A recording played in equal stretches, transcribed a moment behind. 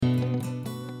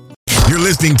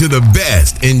listening to the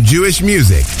best in Jewish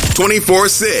music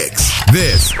 24/6.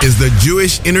 This is the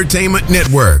Jewish Entertainment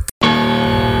Network.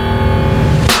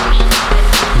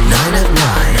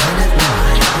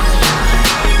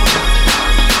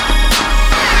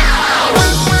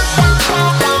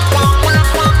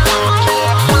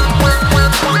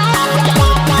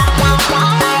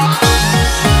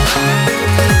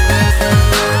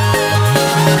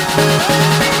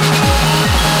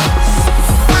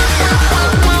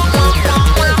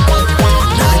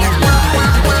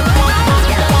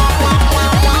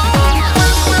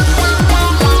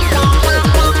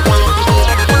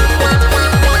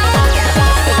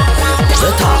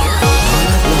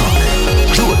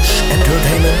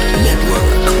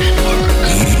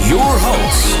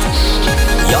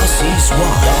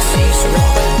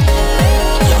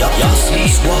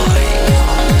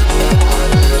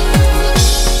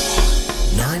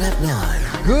 9 at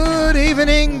 9. Good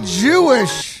evening,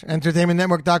 Jewish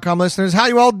EntertainmentNetwork.com listeners. How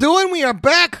you all doing? We are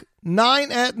back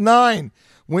 9 at 9.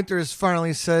 Winter has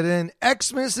finally set in.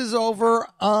 Xmas is over.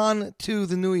 On to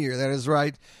the new year. That is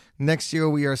right. Next year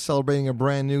we are celebrating a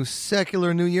brand new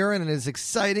secular new year, and it is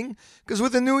exciting because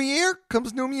with the new year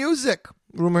comes new music.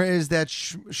 Rumor is that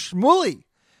Shmuley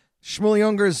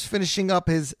Younger is finishing up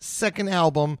his second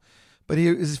album. But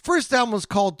his first album was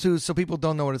called too, so people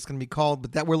don't know what it's going to be called,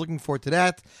 but that we're looking forward to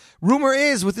that. Rumor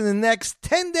is within the next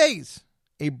 10 days,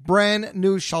 a brand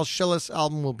new Shalshelis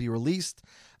album will be released.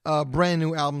 Brand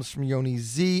new albums from Yoni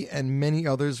Z and many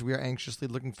others. We are anxiously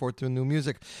looking forward to new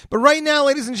music. But right now,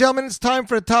 ladies and gentlemen, it's time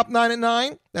for the Top 9 at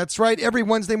 9. That's right. Every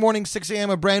Wednesday morning, 6 a.m.,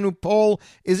 a brand new poll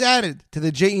is added to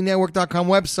the JENetwork.com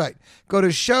website. Go to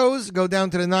shows, go down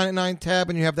to the 9 at 9 tab,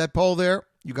 and you have that poll there.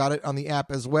 You got it on the app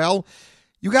as well.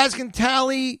 You guys can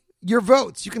tally your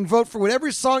votes. You can vote for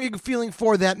whatever song you're feeling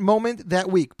for that moment, that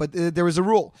week. But there is a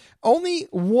rule. Only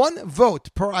one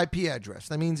vote per IP address.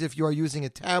 That means if you are using a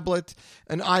tablet,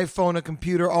 an iPhone, a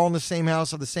computer, all in the same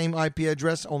house, of the same IP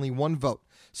address, only one vote.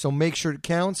 So make sure it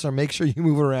counts or make sure you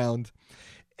move around.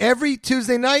 Every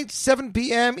Tuesday night, 7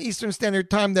 p.m. Eastern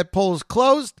Standard Time, that poll is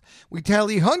closed. We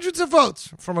tally hundreds of votes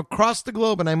from across the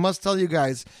globe, and I must tell you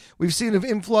guys, we've seen an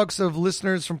influx of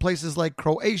listeners from places like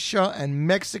Croatia and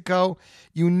Mexico.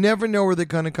 You never know where they're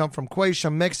going to come from.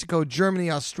 Croatia, Mexico, Germany,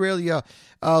 Australia,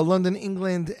 London,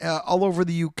 England, all over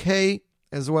the UK,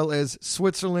 as well as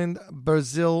Switzerland,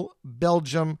 Brazil,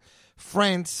 Belgium,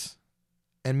 France,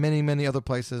 and many, many other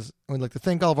places. We'd like to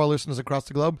thank all of our listeners across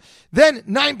the globe. Then,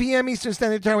 9 p.m. Eastern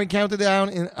Standard Time, we count it down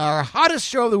in our hottest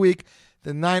show of the week,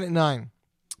 the 9 at 9,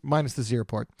 minus the Z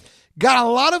Report. Got a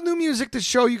lot of new music to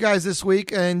show you guys this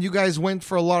week, and you guys went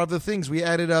for a lot of the things. We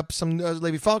added up some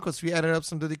Levi Falkos, we added up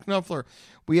some Didi Knopfler,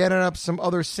 we added up some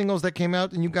other singles that came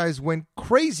out, and you guys went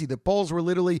crazy. The polls were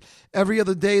literally every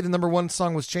other day. The number one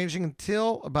song was changing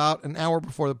until about an hour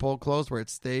before the poll closed, where it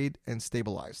stayed and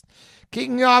stabilized.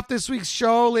 Kicking off this week's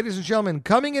show, ladies and gentlemen,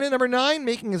 coming in at number 9,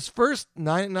 making his first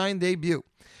 9 at 9 debut.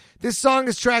 This song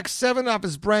is track 7 off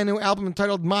his brand new album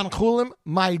entitled Man Chulim,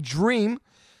 My Dream.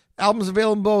 Albums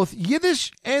available in both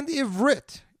Yiddish and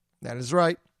Ivrit. That is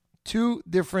right. 2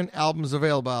 different albums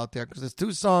available out there, because there's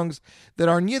 2 songs that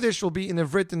are in Yiddish will be in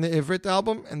Ivrit in the Ivrit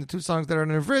album, and the 2 songs that are in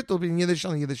Ivrit will be in Yiddish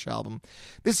on the Yiddish album.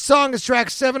 This song is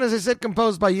track 7, as I said,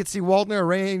 composed by Yitzi Waldner,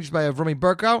 arranged by Avrami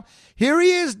Burkow. Here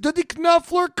he is, Dudi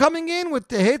Knopfler, coming in with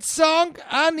the hit song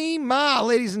Ani Ma,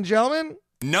 ladies and gentlemen.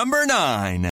 Number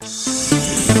 9.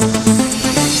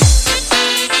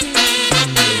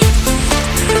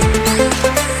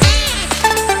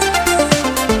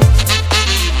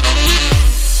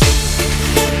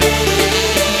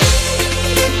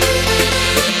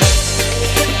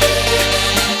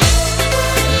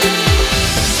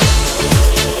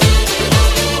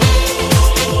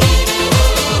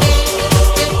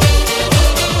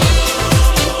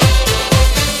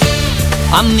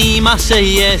 אני מה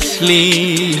שיש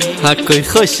לי,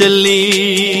 הכוח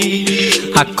שלי,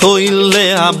 הכל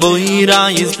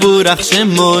להבוירה יסבורך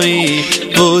שמוי,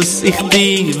 בוס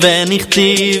איכתי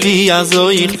ונכתיבי יזו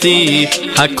איכתי,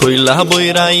 הכל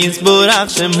להבוירה יסבורך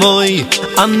שמוי,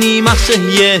 אני מה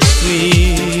שיש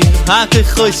לי,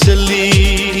 הכוח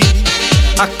שלי,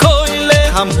 הכל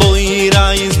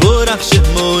להבוירה יסבורך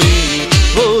שמוי,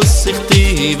 בוס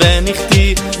איכתי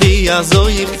ונכתיבי יזו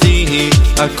איכתי,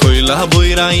 הכל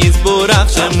להבוירה יסבורך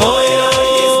שמוי,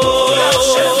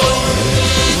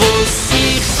 בוס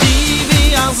איכתי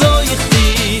ויזו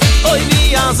איכתי, אוי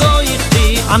ויזו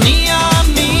איכתי, אני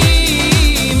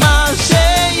מה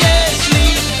שיש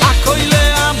לי, הכל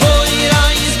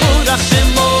להבוירה יסבורך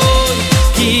שמוי,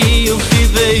 כי יופי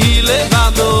והיא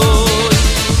לבדוי,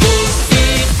 בוס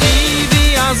איכתי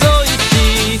ויזו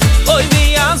איכתי, אוי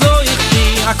ויזו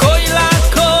איכתי, הכל להבוירה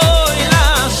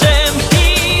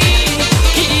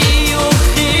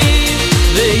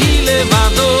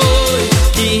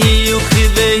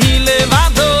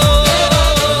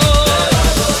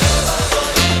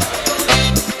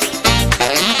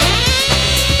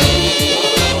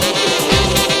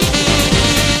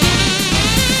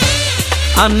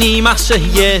אני מה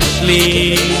שיש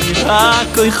לי,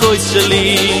 הכוי חוי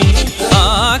שלי,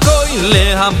 הכוי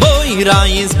להבוי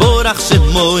רייז בורח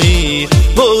שמוי,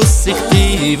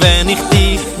 בוסיכתי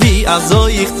וניכתי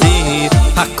ויעזויכתי,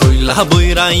 הכוי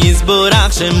להבוי רייז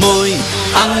בורח שמוי,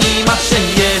 אני מה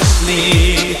שיש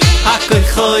לי, הכוי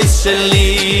חוי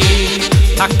שלי,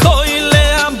 הכוי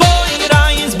להבוי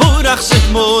רייז בורח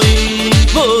שמוי,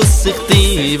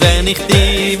 בוסיכתי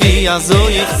וניכתי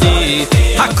ויעזויכתי,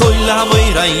 הכוי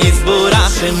להבוי רייז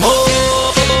בורח שמוי.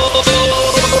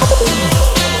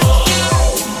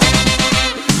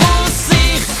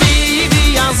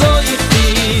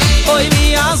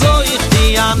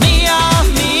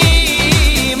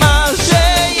 אני מה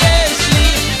שיש לי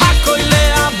הכוי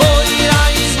להבוי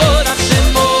רייז בורח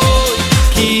שמוי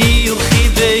כי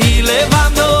יוחיד והיא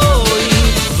לבדוי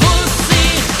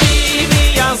בוסיכתי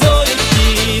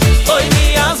ויעזויכתי אוי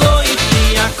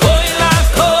ויעזויכתי הכוי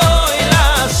לכוי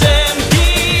לשם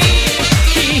היא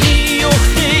כי היא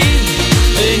יוחיד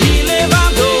והיא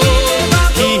לבדוי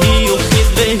כי היא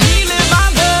יוחיד והיא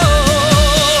לבדוי.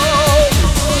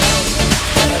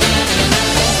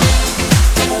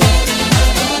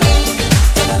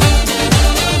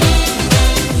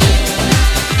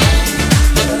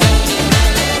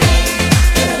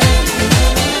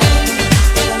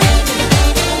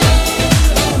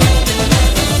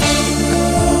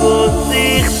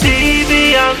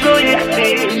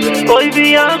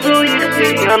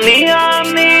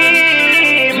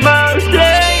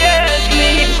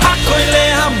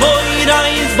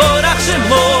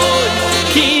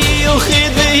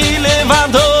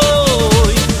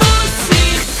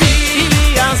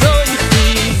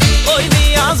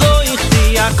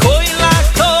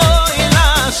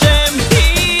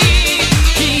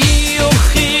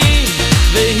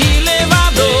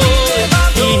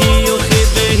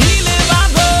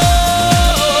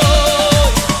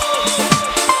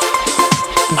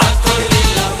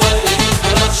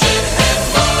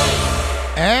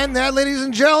 And that, ladies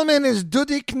and gentlemen, is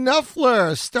Dudi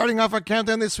Knopfler, starting off our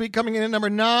countdown this week, coming in at number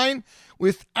 9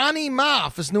 with Ani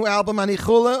Maf, his new album, Man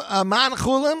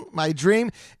Chulim, My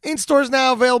Dream. In stores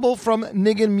now, available from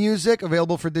Niggin Music,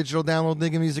 available for digital download,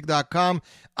 nigginmusic.com,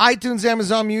 iTunes,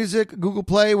 Amazon Music, Google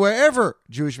Play, wherever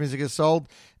Jewish music is sold.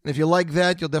 And if you like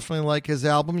that, you'll definitely like his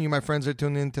album. You, my friends, are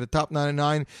tuned in to the Top 9 at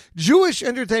 9 Jewish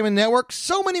Entertainment Network.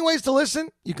 So many ways to listen.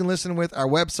 You can listen with our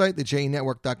website,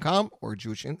 thejenetwork.com, or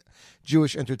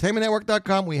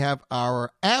JewishEntertainmentNetwork.com. We have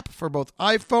our app for both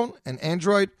iPhone and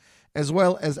Android, as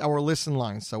well as our listen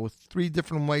line. So with 3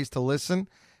 different ways to listen,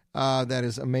 that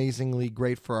is amazingly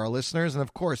great for our listeners. And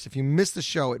of course, if you missed the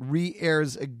show, it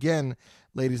re-airs again,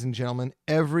 ladies and gentlemen,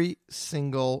 every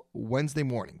single Wednesday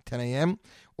morning, 10 a.m.,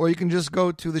 or you can just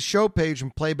go to the show page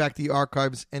and play back the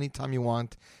archives anytime you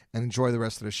want and enjoy the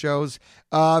rest of the shows.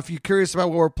 If you're curious about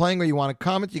what we're playing or you want to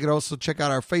comment, you can also check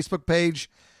out our Facebook page.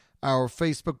 Our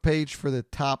Facebook page for the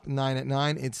Top 9 at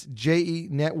 9. It's JE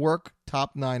Network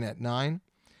Top 9 at 9.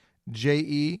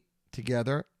 JE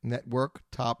together, Network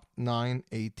Top 9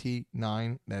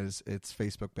 AT9. That is its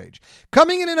Facebook page.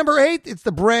 Coming in at number 8, it's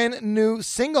the brand new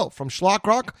single from Shlock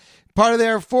Rock. Part of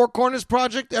their Four Corners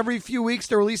project. Every few weeks,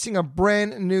 they're releasing a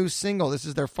brand new single. This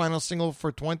is their final single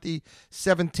for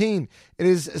 2017. It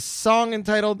is a song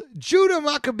entitled Judah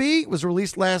Maccabee. It was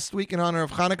released last week in honor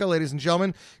of Hanukkah, ladies and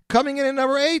gentlemen. Coming in at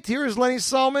number 8, here is Lenny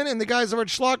Solomon and the guys over at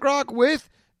Shlock Rock with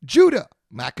Judah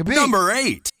Maccabee. Number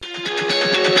 8.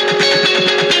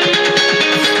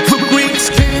 The Greeks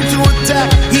came to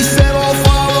attack. He said, "Oh,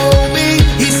 follow me."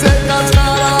 He said, "God's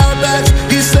got our backs."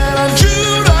 He said, "I'm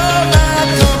Judah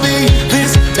Maccabee.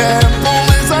 This temple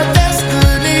is our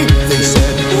destiny." They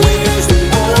said, "Where's the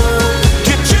war?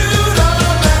 Get Judah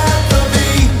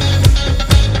Maccabee."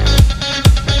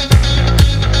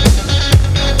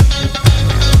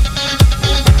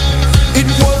 It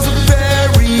was a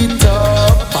very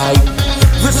tough fight.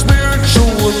 The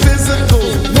spiritual and physical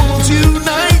worlds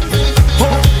unite.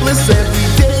 Hopeless every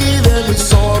day, then we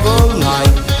saw the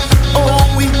light. Oh,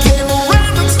 we came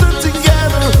around and stood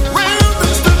together, round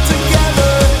and stood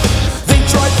together. They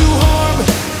tried to harm,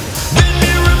 then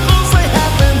miracles they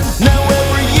happen. Now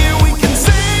every year we can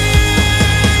say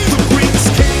the Greeks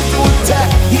came to attack.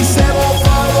 He said, "Oh,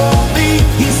 follow me."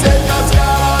 He said, "God's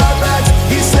got our backs."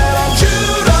 He said, "I'm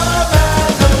Judah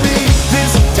Maccabee.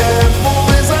 This temple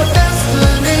is our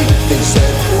destiny." They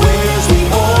said, "Where's the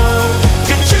oil?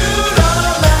 Get Judah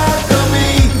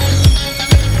Maccabee."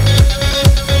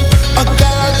 A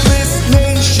godless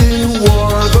nation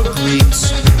were the Greeks.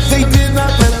 They did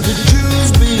not let the Jews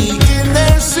be in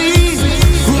their seat.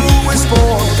 Who is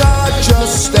for God?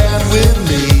 Just stand with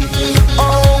me.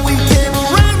 Oh, we came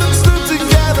around and stood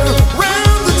together,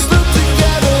 round and stood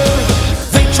together.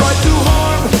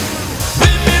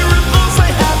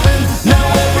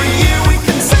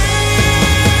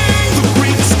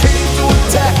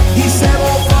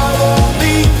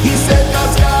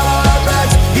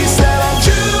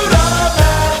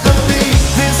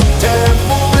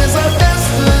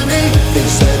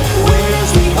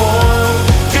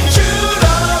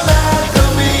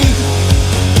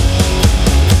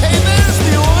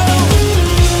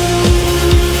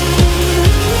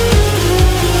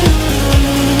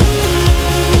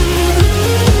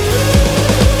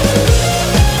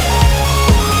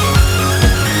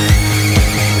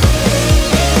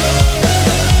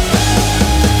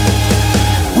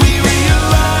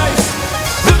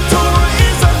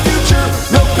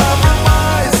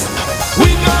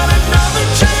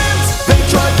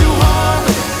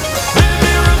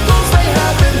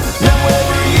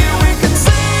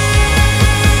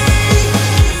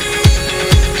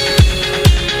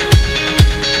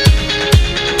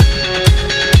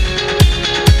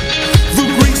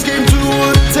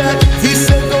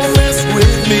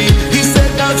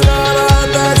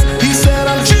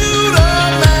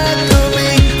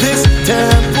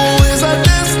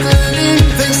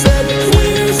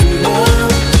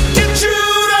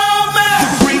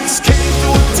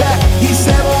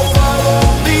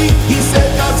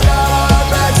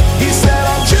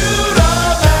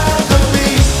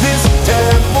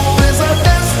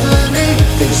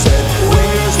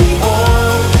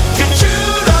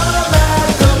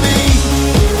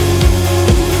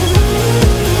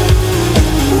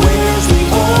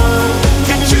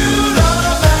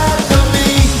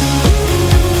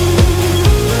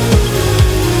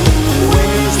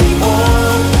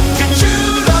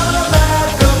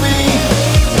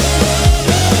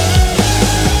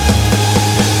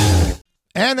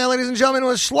 And that, ladies and gentlemen,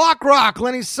 was Schlock Rock,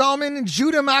 Lenny Solomon, and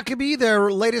Judah Maccabee.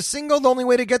 Their latest single. The only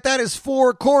way to get that is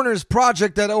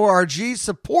fourcornersproject.org.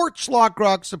 Support Schlock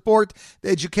Rock. Support the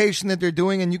education that they're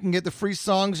doing, and you can get the free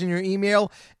songs in your email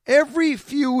every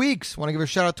few weeks. Want to give a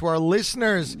shout out to our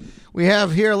listeners. We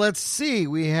have here, let's see,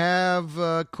 we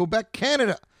have Quebec,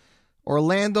 Canada,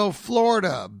 Orlando,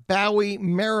 Florida, Bowie,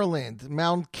 Maryland,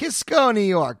 Mount Kisco, New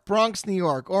York, Bronx, New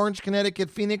York, Orange, Connecticut,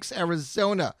 Phoenix,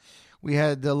 Arizona. We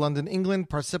had London, England,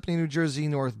 Parsippany, New Jersey,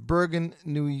 North Bergen,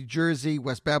 New Jersey,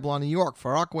 West Babylon, New York,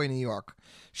 Far Rockaway, New York.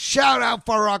 Shout out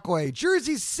Far Rockaway,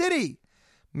 Jersey City,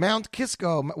 Mount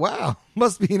Kisco. Wow,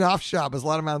 must be an off shop. There's a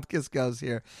lot of Mount Kiscos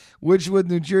here. Wedgwood,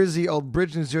 New Jersey, Old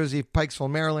Bridge, New Jersey,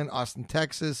 Pikesville, Maryland, Austin,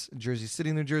 Texas, Jersey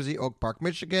City, New Jersey, Oak Park,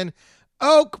 Michigan,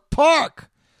 Oak Park,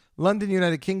 London,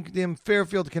 United Kingdom,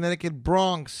 Fairfield, Connecticut,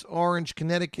 Bronx, Orange,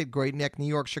 Connecticut, Great Neck, New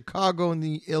York, Chicago, and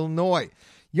Illinois.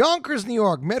 Yonkers, New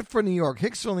York, Medford, New York,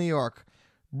 Hicksville, New York,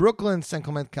 Brooklyn, San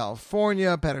Clemente,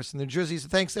 California, Patterson, New Jersey. So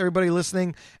thanks to everybody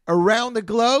listening around the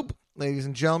globe. Ladies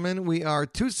and gentlemen, we are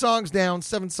 2 songs down,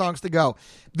 7 songs to go.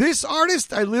 This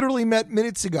artist I literally met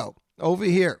minutes ago over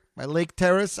here at Lake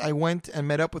Terrace. I went and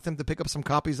met up with him to pick up some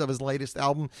copies of his latest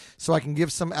album so I can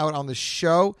give some out on the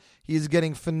show. He is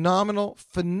getting phenomenal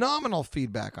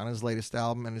feedback on his latest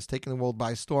album and is taking the world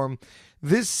by storm.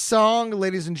 This song,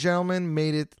 ladies and gentlemen,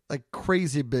 made it like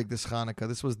crazy big this Hanukkah.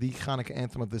 This was the Hanukkah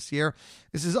anthem of this year.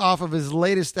 This is off of his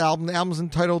latest album. The album is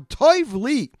entitled Toiv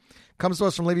Li. Comes to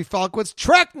us from Levi Falkowitz.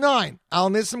 Track 9, Al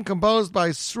Nissim, composed by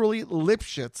Sruly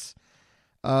Lipschitz.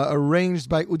 Arranged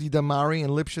by Udi Damari,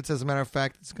 and Lipschitz, as a matter of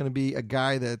fact, it's going to be a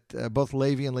guy that both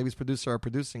Levi and Levi's producer are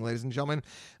producing, ladies and gentlemen.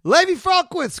 Levi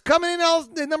Falkowitz coming in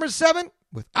at number 7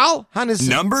 with Al Hanissim.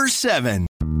 Number 7.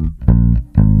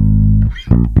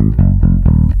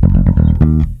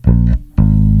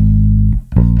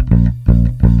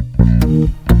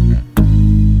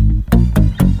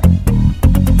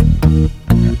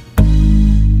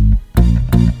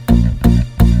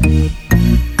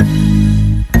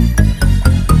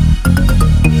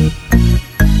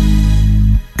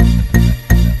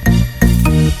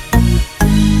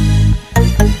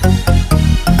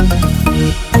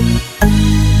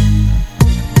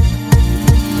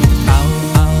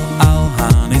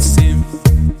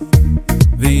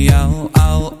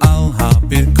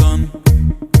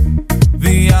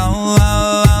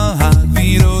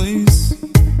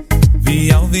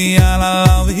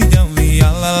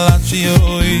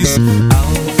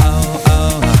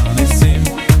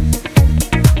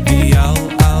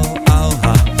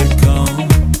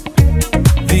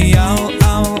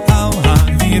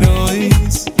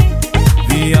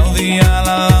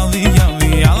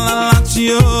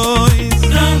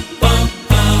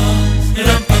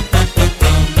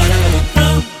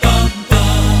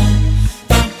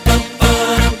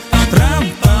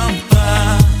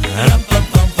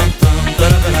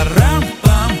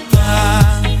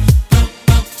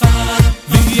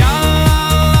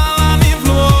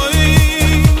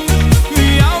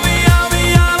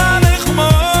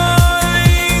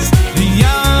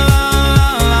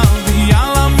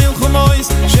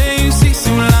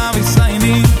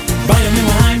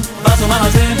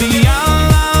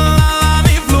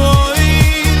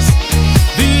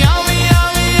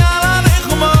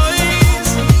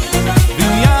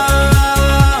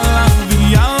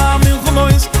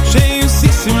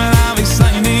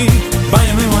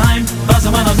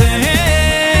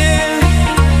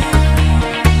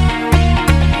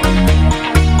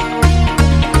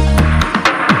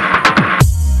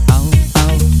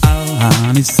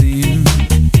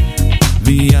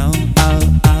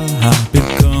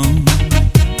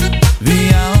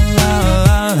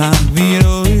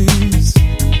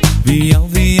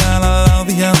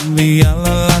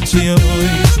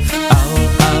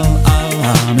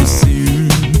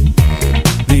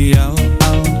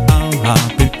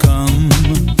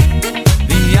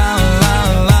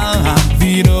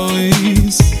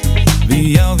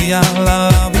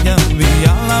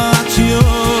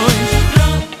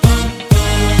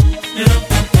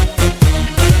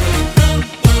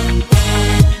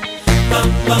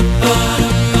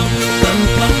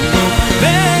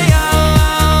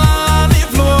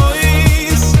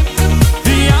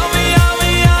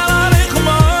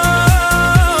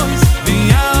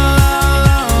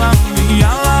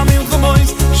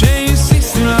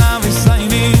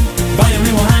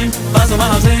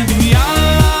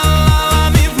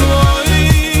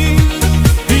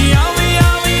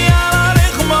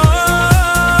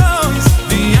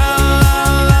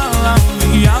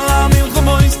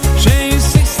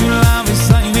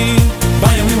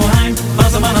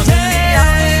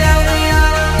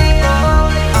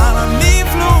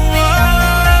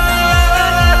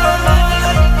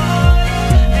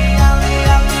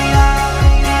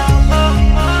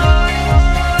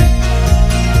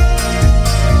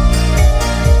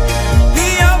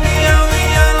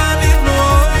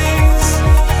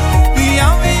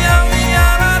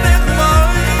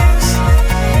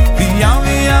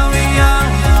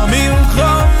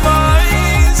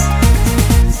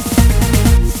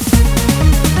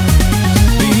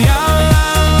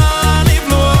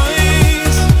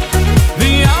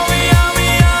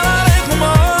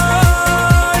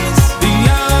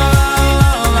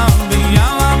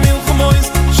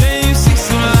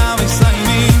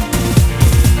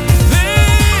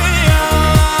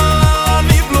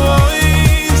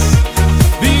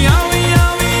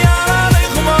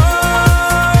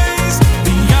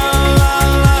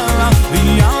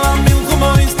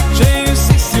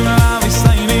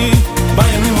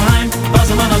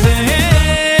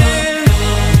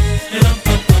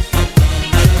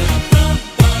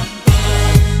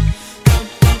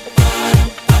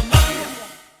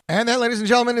 And that, ladies and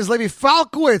gentlemen, is Levi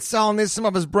Falkowitz on this some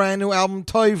of his brand new album,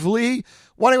 Toiv Li.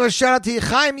 Want to give a shout out to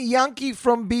Chaim Yankee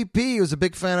from BP, who's a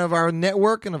big fan of our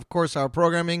network and, of course, our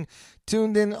programming.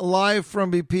 Tuned in live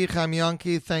from BP, Chaim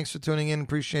Yankee. Thanks for tuning in.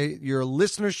 Appreciate your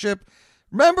listenership.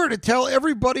 Remember to tell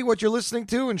everybody what you're listening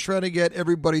to and try to get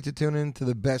everybody to tune in to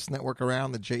the best network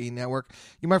around, the JE Network.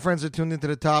 You, my friends, are tuned into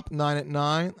the top 9 at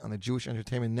 9 on the Jewish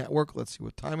Entertainment Network. Let's see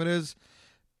what time it is.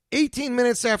 18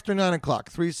 minutes after 9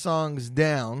 o'clock. 3 songs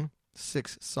down,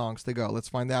 6 songs to go. Let's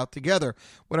find out together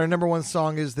what our number 1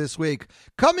 song is this week.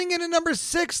 Coming in at number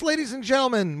 6, ladies and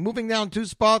gentlemen, moving down 2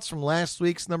 spots from last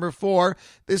week's number 4.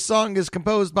 This song is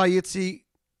composed by Yitzi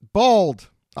Bald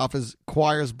off his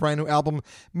choir's brand new album,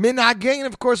 Minagain.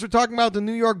 Of course, we're talking about the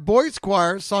New York Boys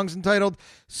Choir. Song's entitled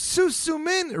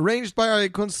Susumin, arranged by Ari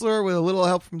Kunstler with a little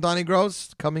help from Donnie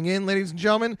Gross. Coming in, ladies and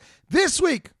gentlemen, this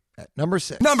week at number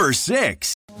 6. Number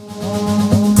 6.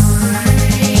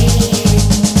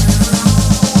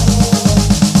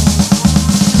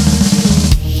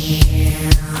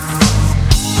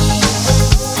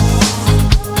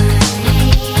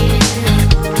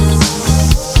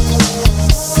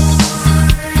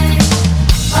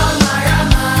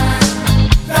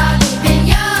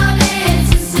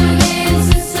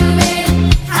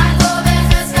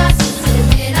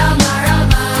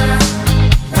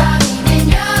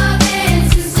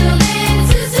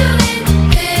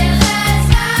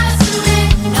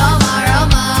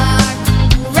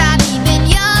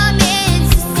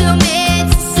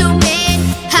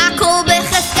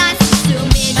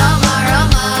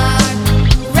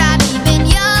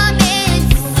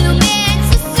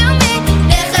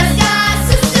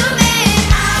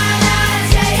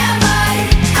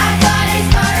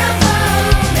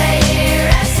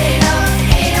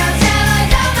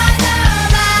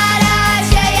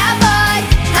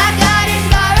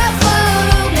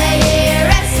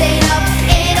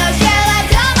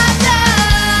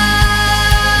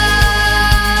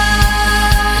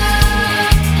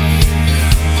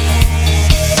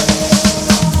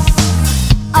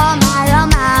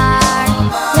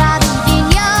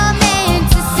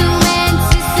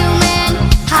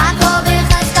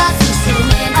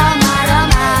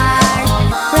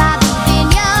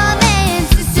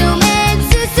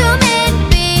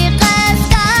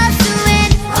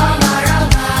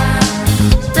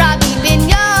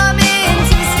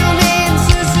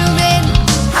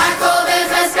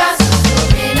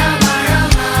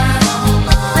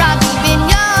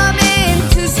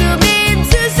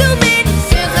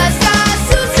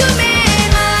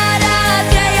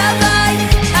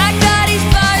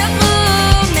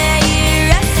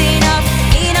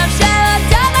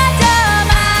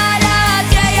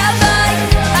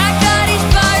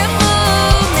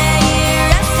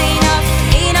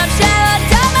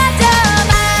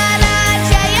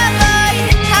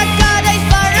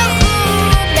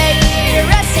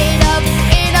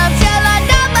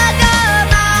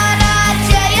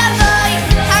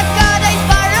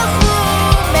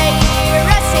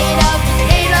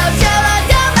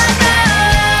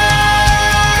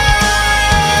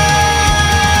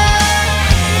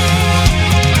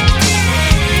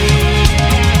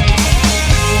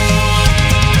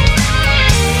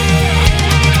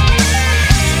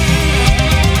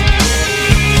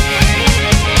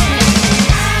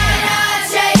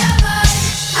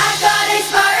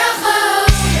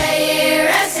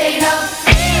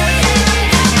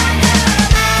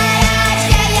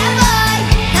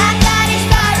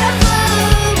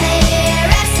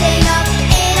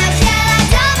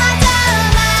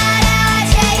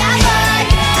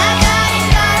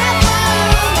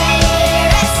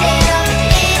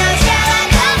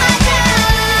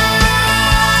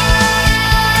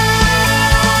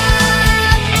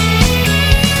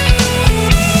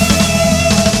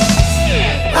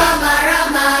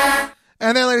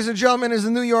 Gentlemen, is the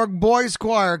New York Boys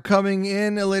Choir coming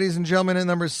in, ladies and gentlemen, at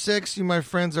number 6. You, my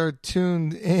friends, are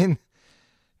tuned in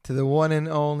to the one and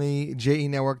only JE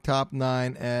Network Top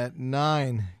 9 at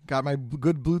 9. Got my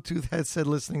good Bluetooth headset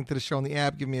listening to the show on the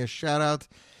app. Give me a shout out.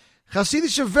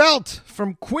 Hasidische Welt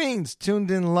from Queens,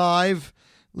 tuned in live,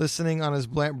 listening on his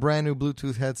brand new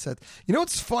Bluetooth headset. You know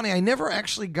what's funny? I never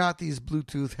actually got these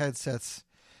Bluetooth headsets.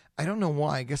 I don't know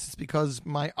why. I guess it's because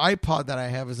my iPod that I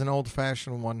have is an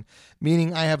old-fashioned one,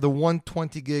 meaning I have the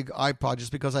 120 gig iPod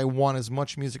just because I want as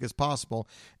much music as possible,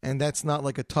 and that's not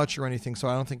like a touch or anything, so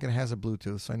I don't think it has a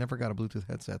Bluetooth, so I never got a Bluetooth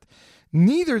headset.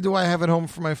 Neither do I have at home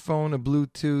for my phone a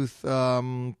Bluetooth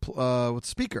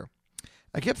speaker.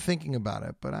 I kept thinking about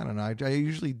it, but I don't know. I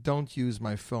usually don't use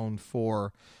my phone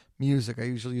for music. I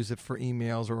usually use it for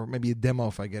emails or maybe a demo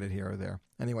if I get it here or there.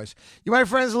 Anyways, you, my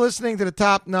friends, are listening to the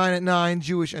Top 9 at 9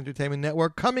 Jewish Entertainment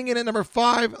Network. Coming in at number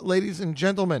 5, ladies and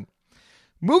gentlemen.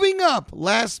 Moving up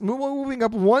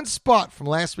one spot from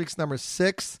last week's number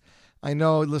 6. I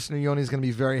know listener Yoni is going to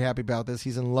be very happy about this.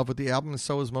 He's in love with the album, and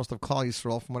so is most of Klal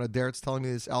Yisrael. From what Aderet's telling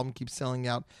me, this album keeps selling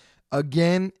out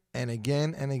again and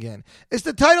again and again. It's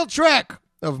the title track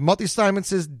of Matti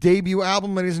Steinmetz's debut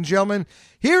album, ladies and gentlemen.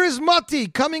 Here is Matti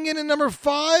coming in at number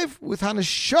 5 with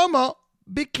Haneshama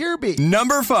Bikirbi.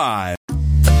 Number 5.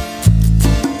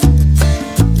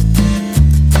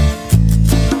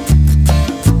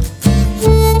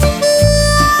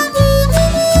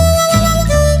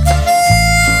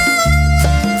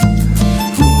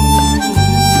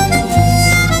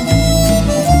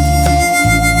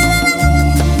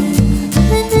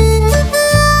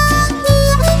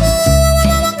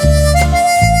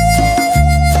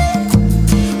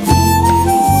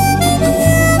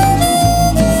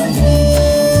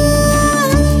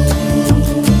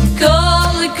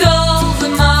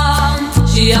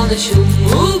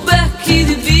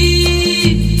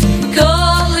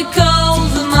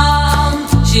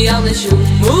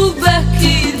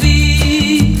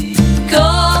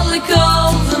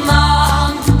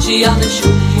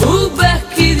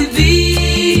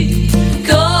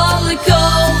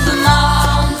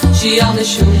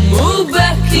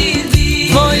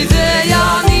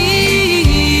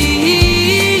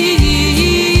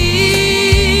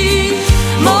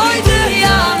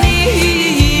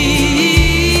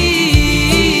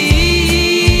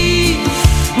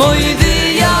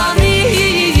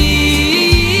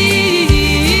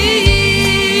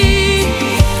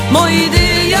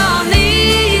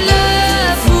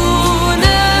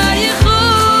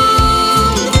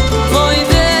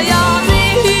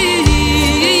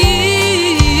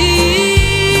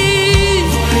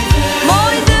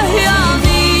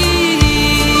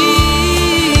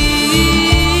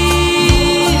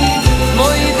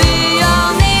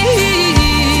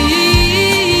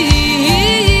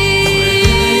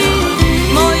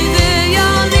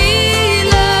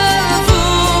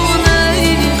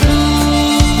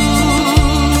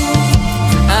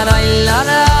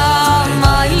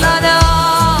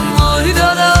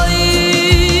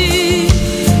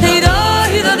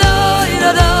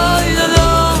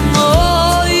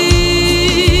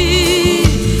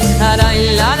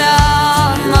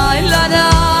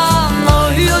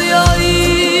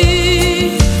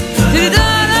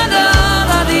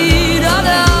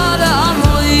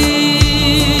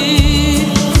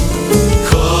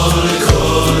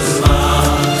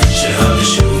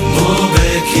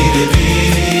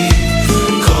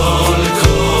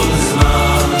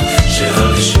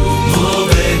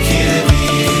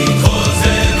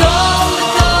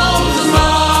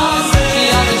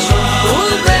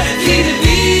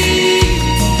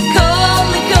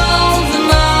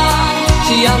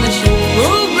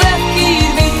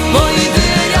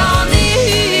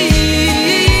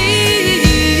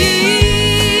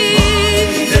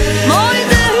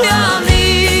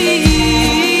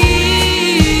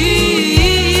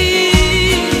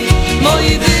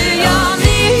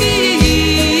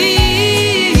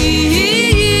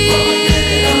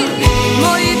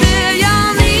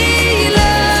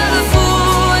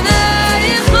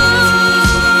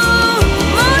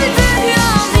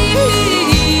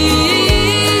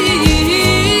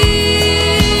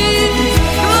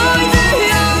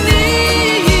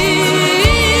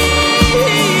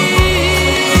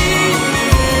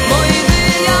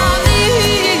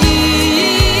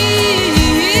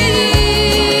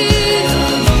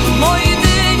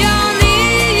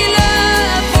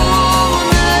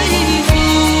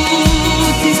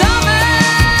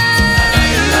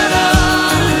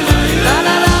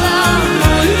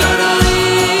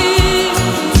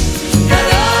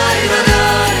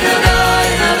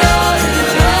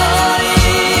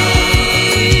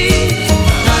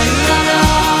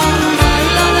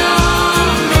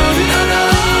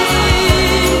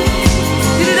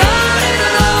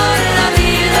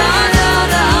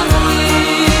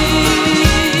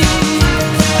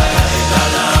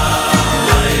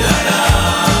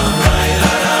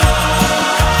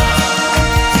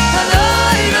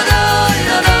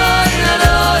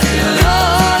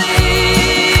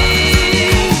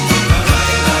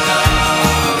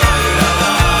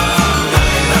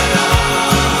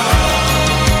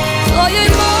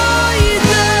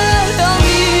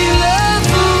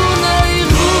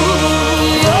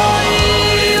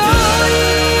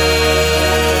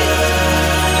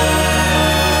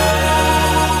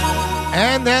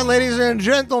 and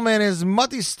gentlemen, is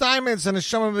Matti Steinmetz and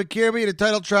Neshama Bekirby, the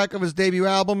title track of his debut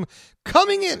album,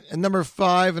 coming in at number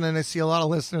 5. And then I see a lot of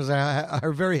listeners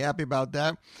are very happy about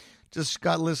that. Just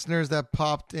got listeners that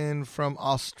popped in from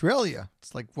Australia.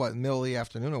 It's like, what, middle of the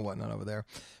afternoon or whatnot over there.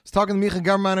 I was talking to Micha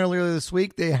Garman earlier this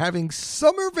week. They're having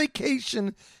summer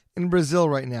vacation in Brazil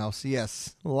right now. So,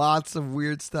 yes, lots of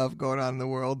weird stuff going on in the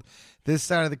world. This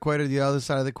side of the equator, the other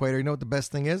side of the equator. You know what the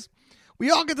best thing is? We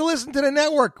all get to listen to the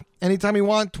network anytime you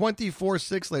want,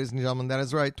 24/6, ladies and gentlemen. That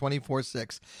is right,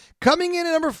 24/6. Coming in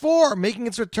at number 4, making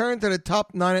its return to the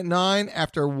top 9 at 9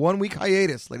 after a 1-week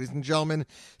hiatus, ladies and gentlemen.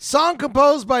 Song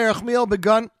composed by Rachmiel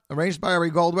Begun, arranged by Ari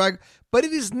Goldwag, but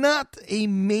it is not a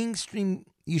mainstream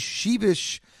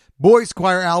yeshivish boys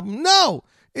choir album. No,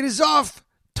 it is off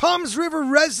Tom's River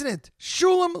resident,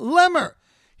 Shulam Lemmer.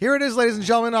 Here it is, ladies and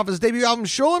gentlemen, off his debut album,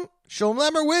 Shulam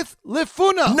Lemmer with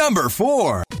Lifuna. Number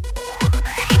 4.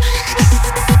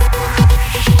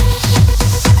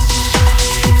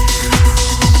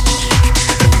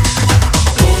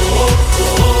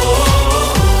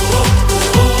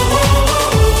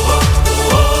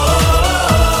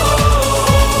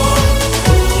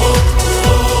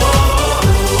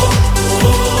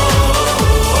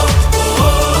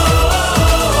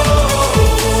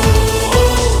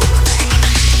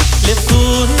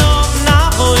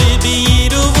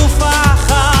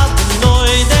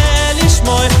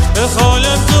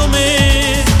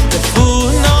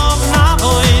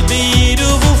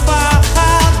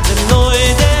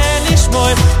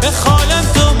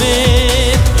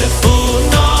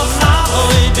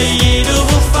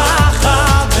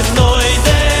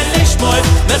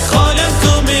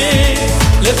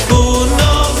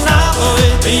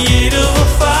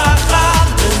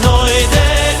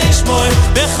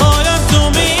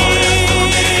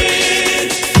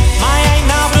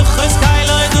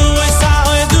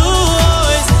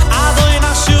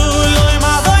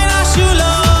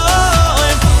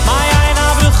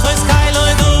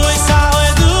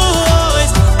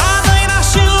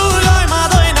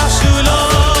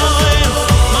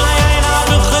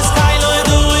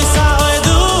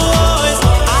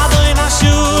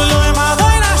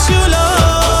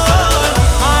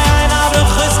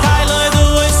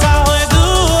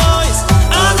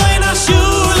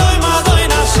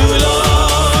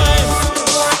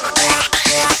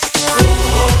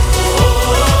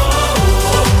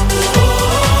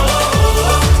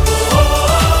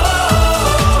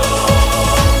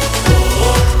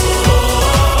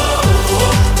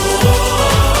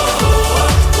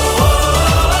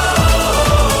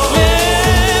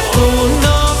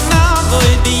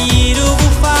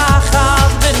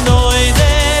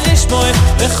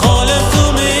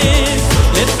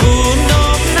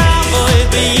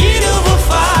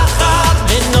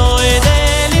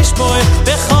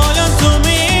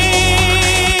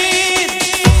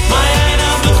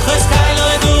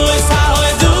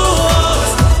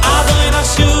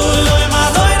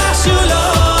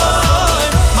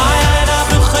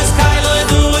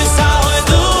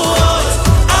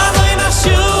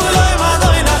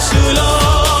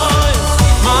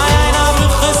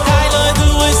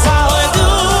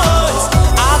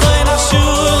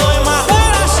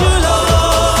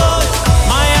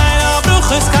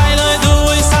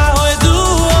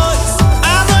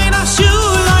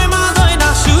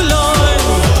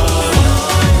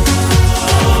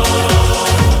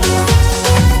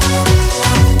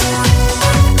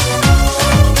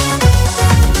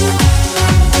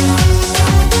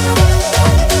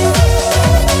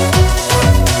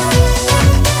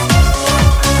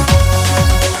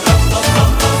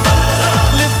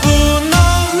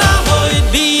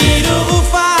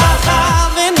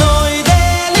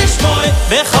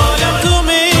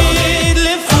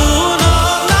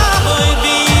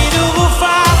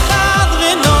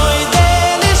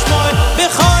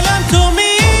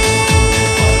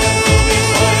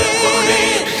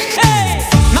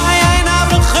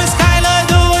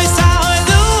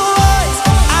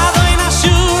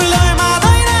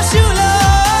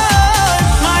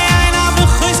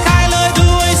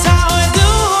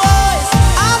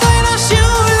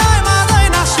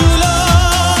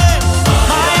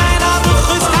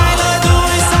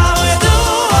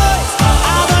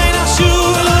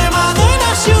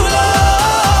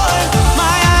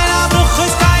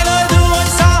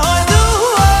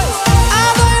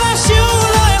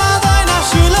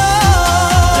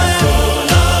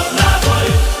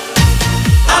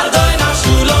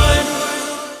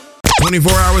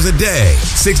 a day,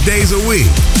 6 days a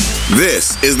week.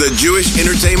 This is the Jewish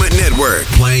Entertainment Network,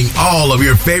 playing all of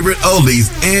your favorite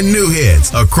oldies and new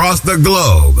hits across the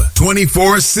globe,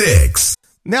 24/6.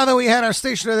 Now that we had our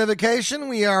station identification,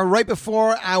 we are right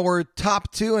before our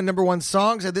top 2 and number 1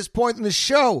 songs. At this point in the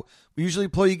show, we usually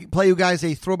play you guys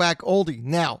a throwback oldie.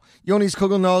 Now, Yoni's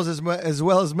Kugel knows as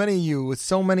well as many of you, with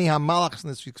so many Hamalachs in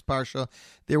this week's Parsha,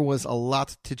 there was a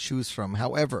lot to choose from.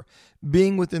 However,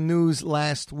 being with the news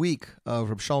last week of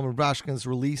Reb Shalom Rubashkin's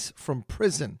release from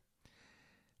prison,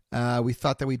 we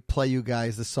thought that we'd play you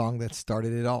guys the song that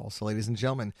started it all. So, ladies and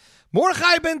gentlemen,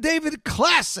 Mordechai Ben David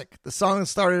Classic, the song that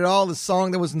started it all, the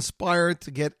song that was inspired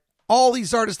to get all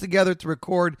these artists together to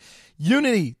record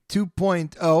Unity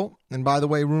 2.0. And by the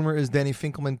way, rumor is Danny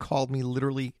Finkelman called me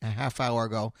literally a half hour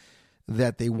ago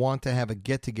that they want to have a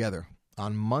get-together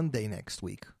on Monday next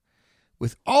week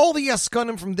with all the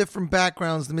Askanim from different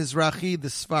backgrounds, the Mizrahi, the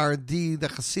Sfardi, the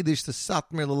Hasidish, the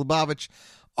Satmar, the Lubavitch,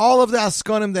 all of the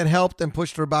Askanim that helped and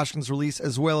pushed Rubashkin's release,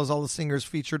 as well as all the singers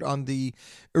featured on the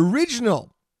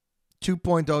original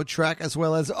 2.0 track, as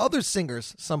well as other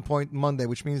singers some point Monday,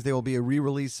 which means there will be a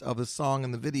re-release of the song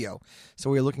and the video.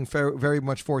 So we are looking very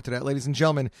much forward to that, ladies and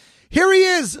gentlemen. Here he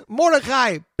is,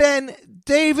 Mordechai Ben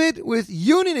David with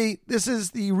Unity. This is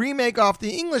the remake off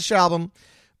the English album,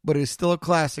 but it is still a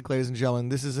classic, ladies and gentlemen.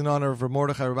 This is in honor of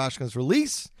Mordechai Rubashkin's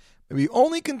release. We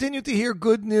only continue to hear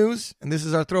good news, and this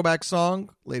is our throwback song,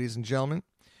 ladies and gentlemen,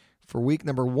 for week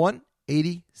number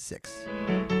 186.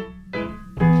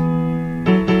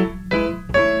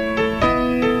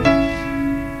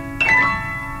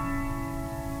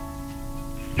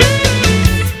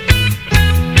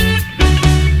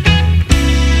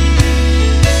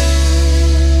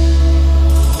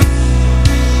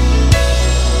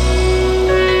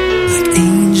 Like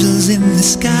angels in the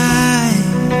sky,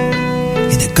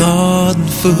 in a garden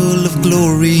full of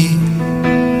glory,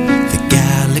 the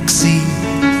galaxy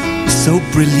is so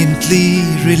brilliantly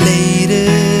related.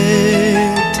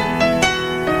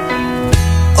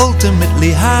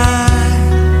 Ultimately high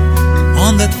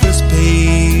on that first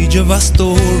page of our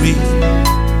story,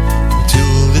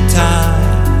 till the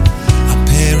time our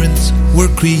parents were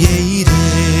created.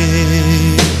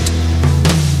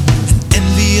 An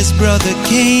envious brother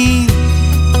came,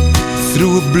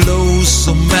 threw a blow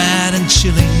so mad and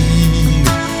chilling.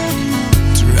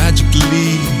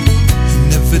 Tragically, he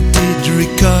never did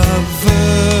recover.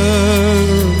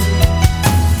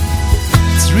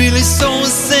 It's really so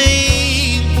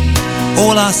insane,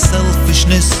 all our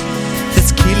selfishness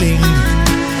that's killing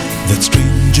that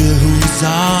stranger who's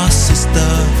our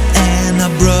sister and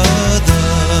our brother.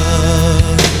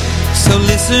 So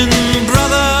listen,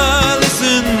 brother,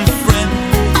 listen, friend,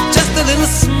 just a little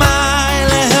smile,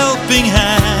 a helping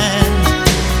hand,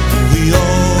 we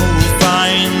all will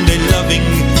find a loving,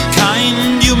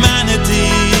 kind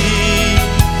humanity.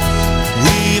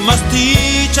 We must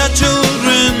teach our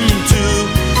children to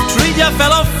treat your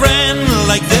fellow friend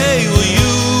like they were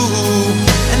you,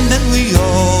 and then we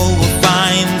all will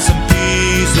find some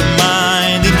peace of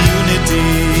mind and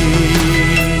unity.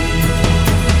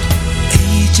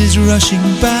 Ages rushing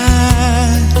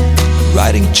by,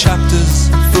 writing chapters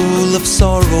full of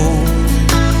sorrow,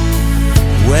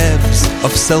 webs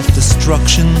of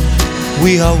self-destruction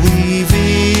we are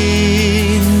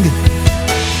weaving.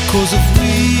 'Cause if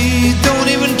we don't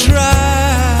even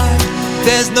try,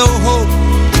 there's no hope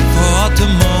for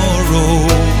tomorrow.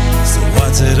 So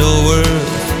what's it all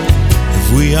worth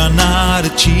if we are not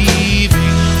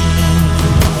achieving?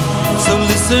 So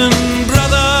listen,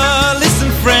 brother,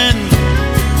 listen, friend,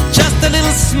 just a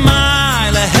little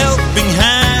smile, a helping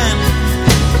hand,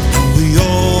 and we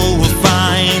all will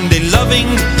find a loving,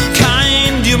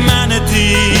 kind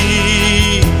humanity.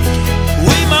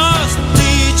 We must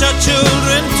teach our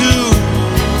children to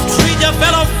treat your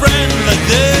fellow friend like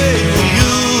they were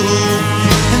you,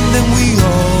 and then we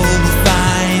all will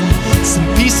find some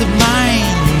peace of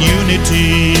mind and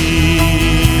unity.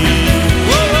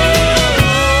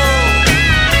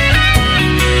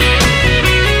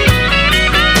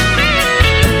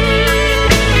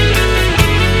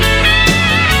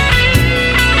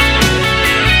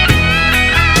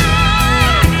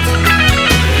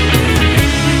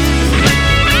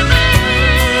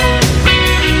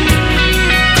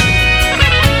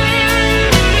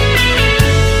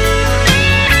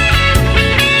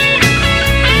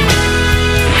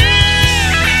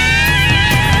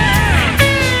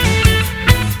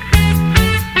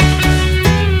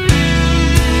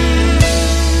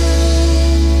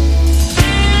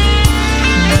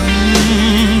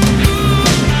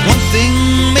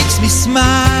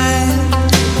 Smile,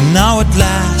 now at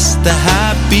last the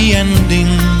happy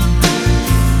ending,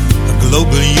 a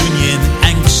global union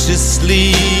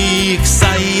anxiously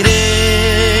excited,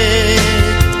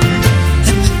 and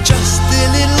in just a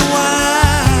little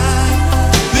while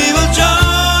we will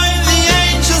join the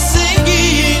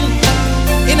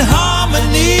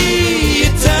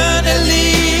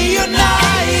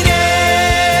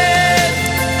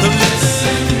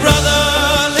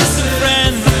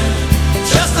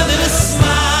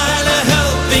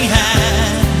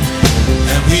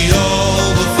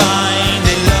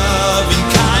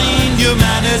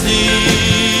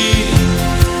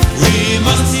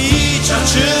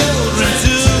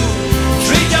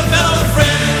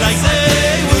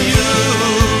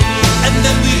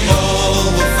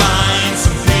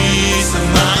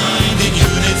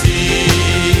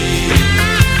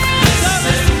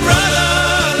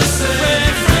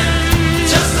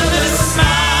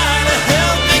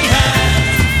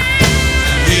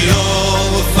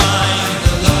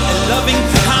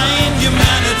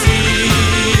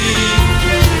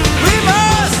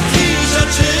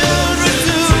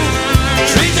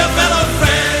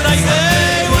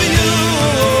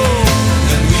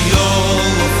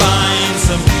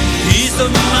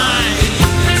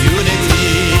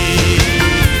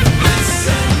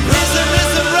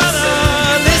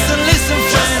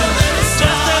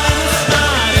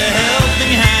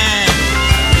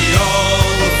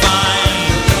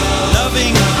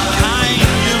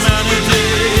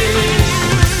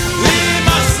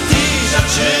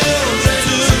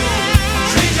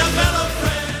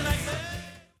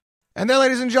And then,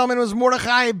 ladies and gentlemen, it was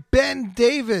Mordechai Ben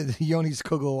David, Yoni's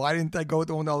Kugel. Why didn't I go with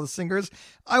the one with all the singers?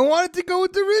 I wanted to go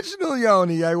with the original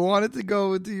Yoni. I wanted to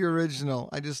go with the original.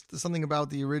 There's something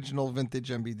about the original vintage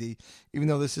MBD. Even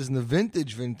though this isn't the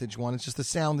vintage one, it's just the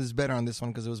sound is better on this one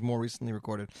because it was more recently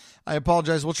recorded. I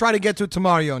apologize. We'll try to get to it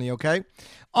tomorrow, Yoni, okay?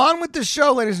 On with the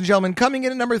show, ladies and gentlemen. Coming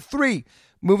in at number 3.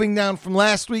 Moving down from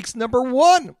last week's number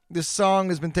 1. This song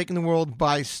has been taking the world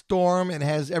by storm. It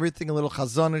has everything, a little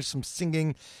chazonish, some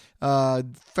singing,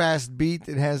 fast beat.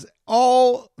 It has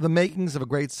all the makings of a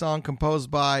great song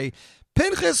composed by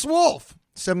Pinchas Wolf,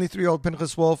 73-year-old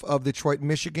Pinchas Wolf of Detroit,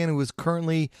 Michigan, who is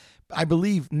currently, I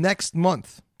believe, next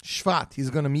month, Shvat,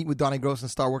 he's going to meet with Donnie Gross and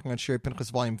start working on Sherry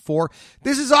Pinchas Volume 4.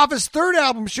 This is off his third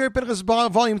album, Sherry Pinchas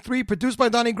Volume 3, produced by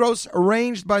Donnie Gross,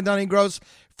 arranged by Donnie Gross,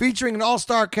 featuring an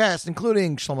all-star cast,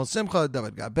 including Shlomo Simcha,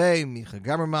 David Gabay, Micha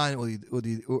Gamerman,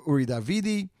 Uri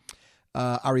Davidi,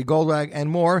 Ari Goldrag,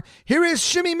 and more. Here is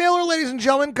Shimmy Miller, ladies and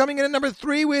gentlemen, coming in at number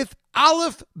 3 with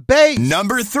Aleph Beis.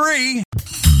 Number 3.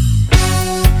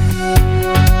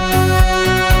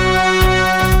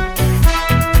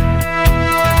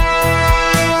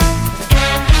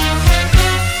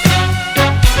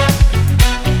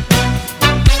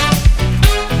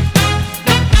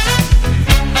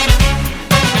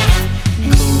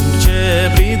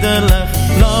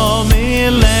 Lo mi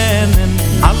lenen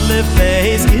alle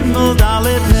Beis Gimel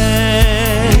Dalet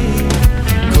Hey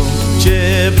Kum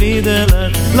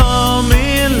Chevridele Lo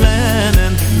mi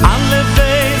lenen alle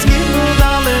Beis Gimel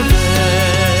Dalet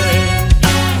Hey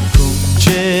Kum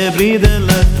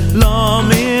Chevridele Lo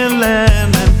mi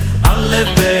lenen alle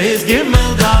Beis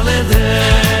Gimel Dalet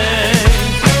Hey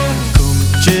Kum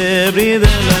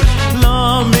Chevridele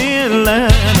Lo mi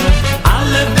lenen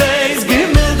alle Beis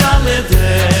Gimel Dalet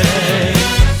Hey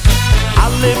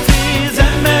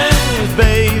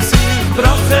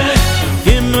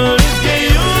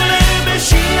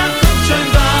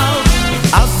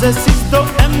Es ist doch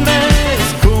emes,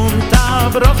 kommt a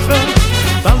Broche,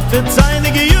 bald wird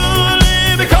seine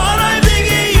Gejule, bekorai die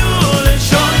Gejule,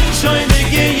 schoi die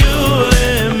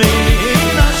Gejule,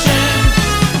 mein Hashem.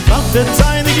 Bald wird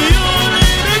seine Gejule,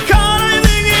 bekorai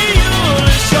die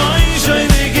Gejule, schoi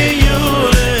die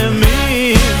Gejule,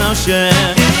 mein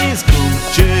Hashem. Is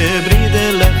gut,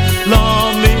 Bridele, lo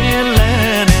mir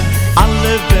lernen,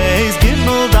 alle Beis,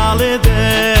 Gimmel, alle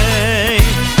Day.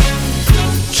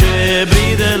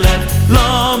 Bridele,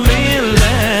 lo mi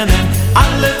lenen,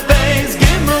 alle Beis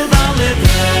Gimel Dalet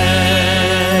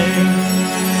Hey.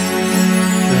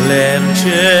 Len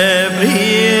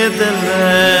Bridele,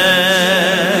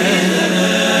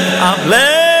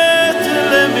 ablet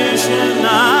le mishnayes,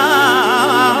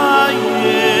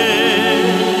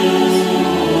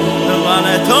 the one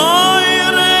at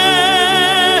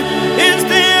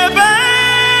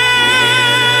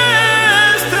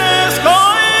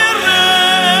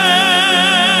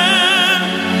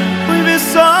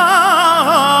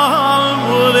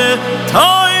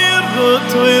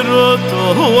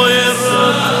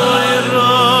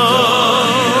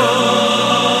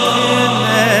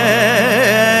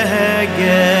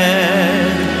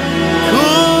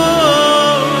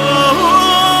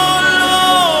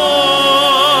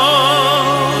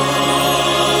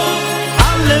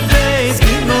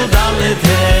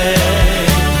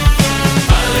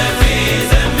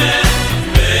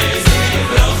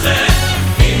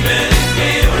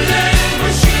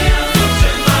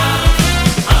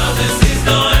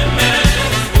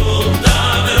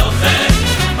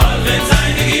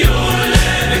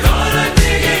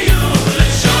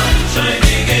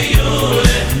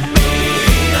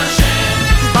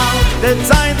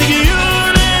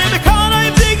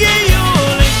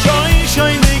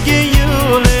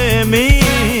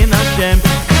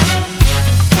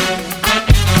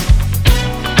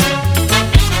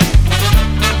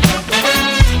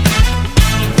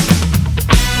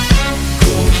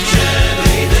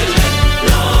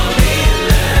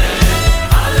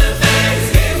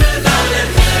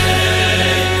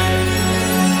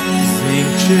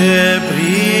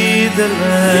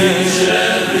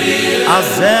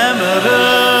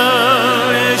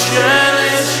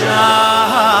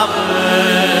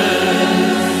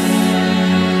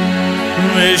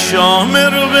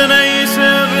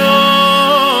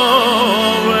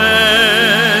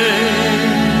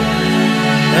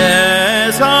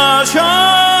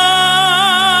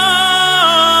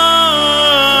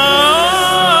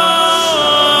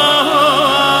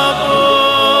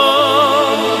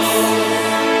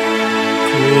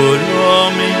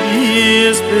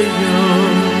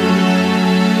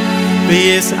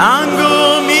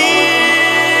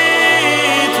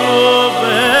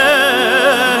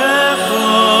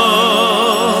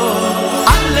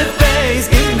Alle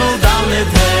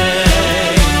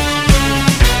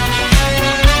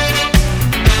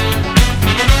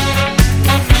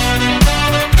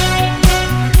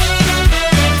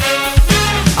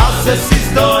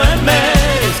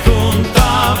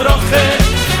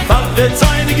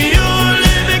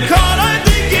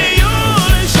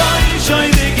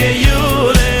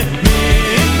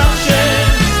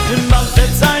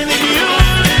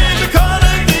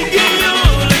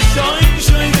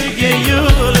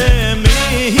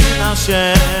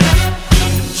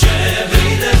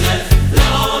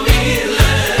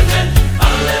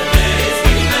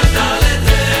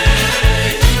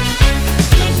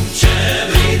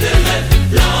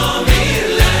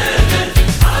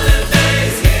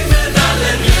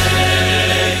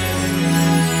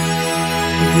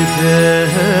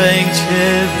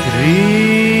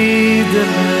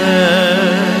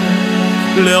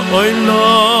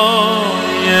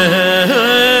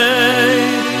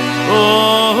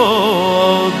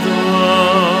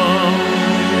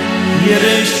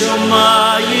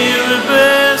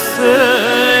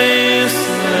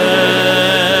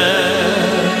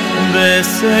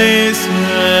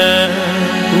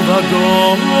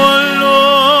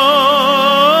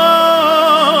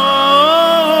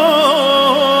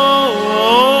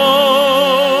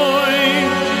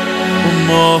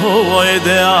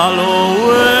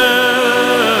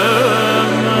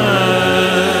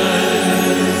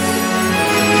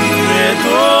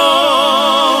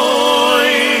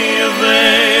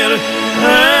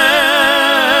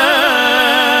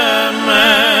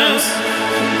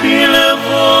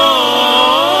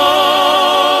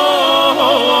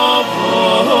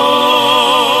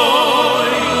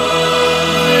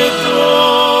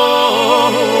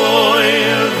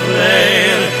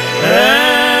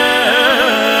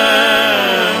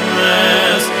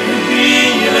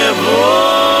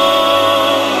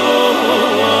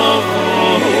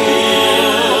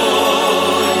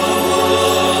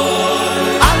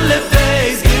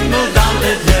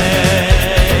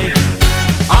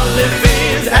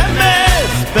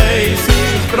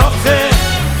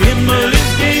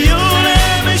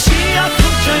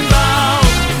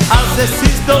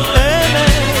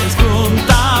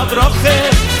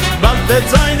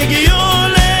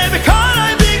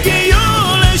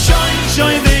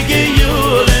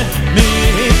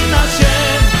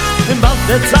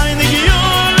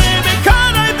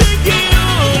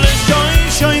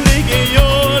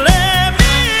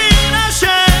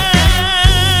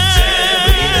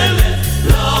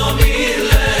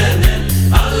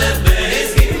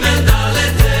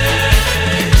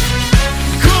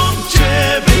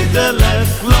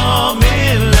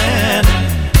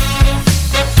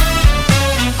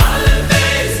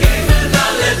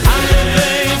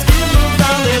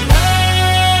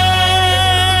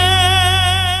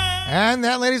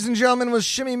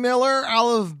Shimmy Miller,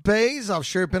 Olive Bays off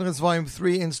Sher Pinchas Volume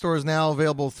 3 in stores now,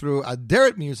 available through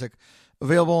Aderet Music,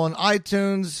 available on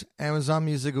iTunes, Amazon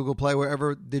Music, Google Play,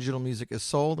 wherever digital music is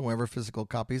sold and wherever physical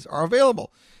copies are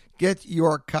available. Get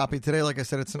your copy today. Like I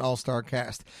said, it's an all-star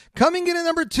cast. Coming in at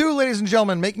number 2, ladies and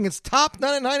gentlemen, making its top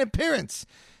 99 appearance.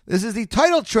 This is the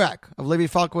title track of Levi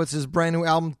Falkowitz's brand new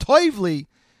album, Toivli,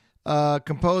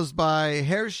 composed by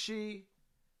Hershey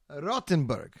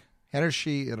Rothenberg.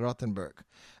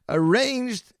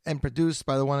 Arranged and produced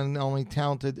by the one and only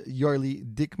talented Yorli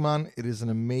Dickman. It is an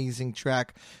amazing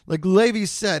track. Like Levi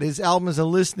said, his album is a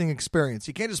listening experience.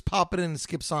 You can't just pop it in and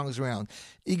skip songs around.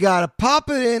 You got to pop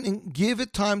it in and give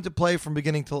it time to play from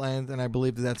beginning till end, and I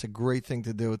believe that that's a great thing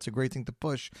to do. It's a great thing to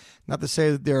push. Not to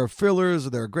say that there are fillers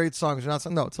or there are great songs or not.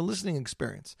 No, it's a listening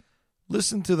experience.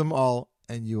 Listen to them all,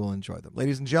 and you will enjoy them.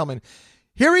 Ladies and gentlemen,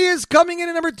 here he is coming in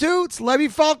at number 2. It's Levi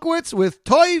Falkowitz with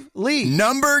Toivli.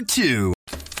 Number 2.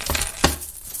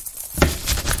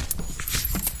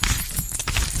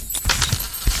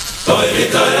 Toivli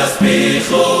toiras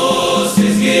pichus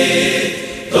is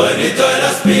git, Toivli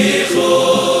toiras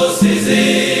pichus is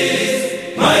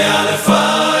it. My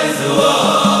alefai zu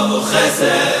avu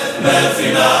chesed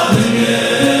mefinal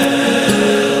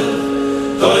gel.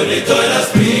 Toivli toiras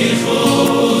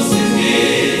pichus is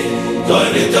git,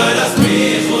 Toivli toiras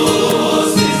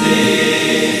pichus is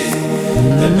it.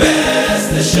 The best,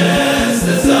 the best,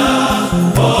 the zach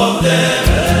of them.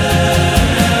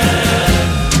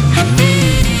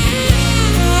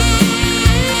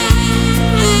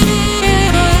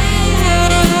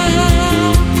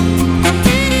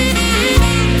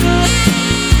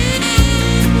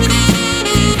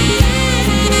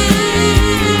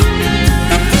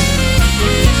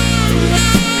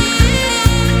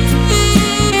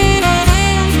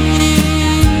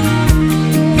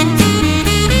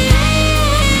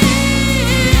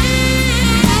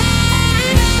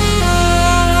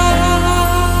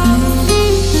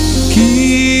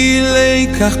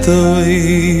 כך טוב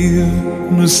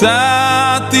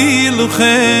נוסעתי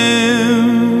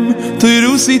לכם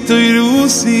תירוסי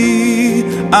תירוסי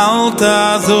אל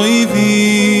תעזבי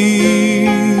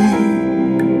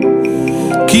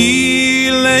כי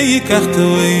לקח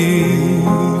טוב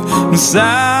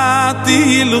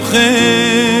נוסעתי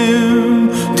לכם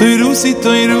תירוסי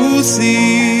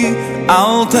תירוסי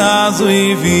אל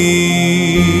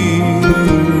תעזבי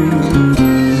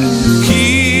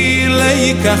כי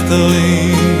לקח טוב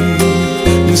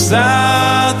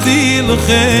נסעתי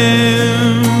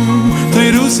לכם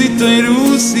תירוסי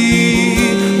תירוסי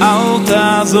אל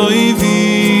תעזבי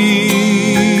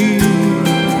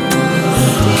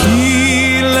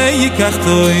כי לקח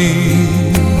טוב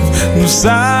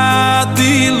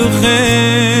Nusati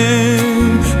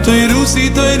luchem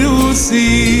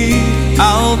Toirusi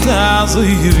Al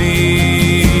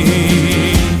tazoivi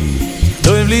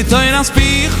Toiv li toinas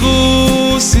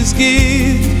pichus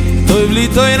Iskit Toiv li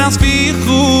toinas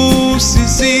pichus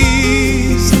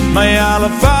Isis Mai ala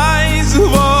faiz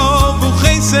Uvov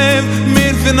Uchesem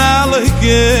Mir finale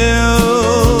gel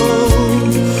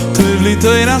Toiv li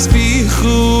toinas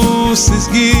pichus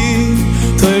Iskit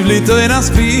Toiv li toinas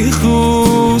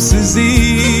pichus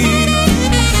Isis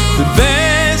The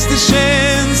beste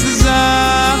schönste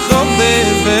Sach auf der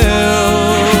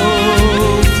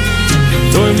Welt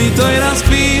Toiv li toinas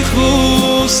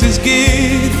pichus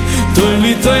Iskit Toiv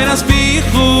li toinas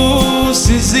pichus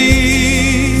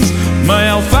Isis Mai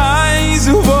alfaiz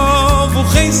Uvov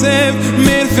Uchesem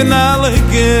Mir finale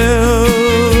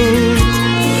geld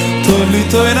Toiv li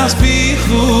toinas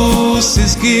pichus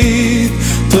Iskit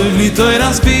Toiv li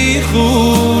toinas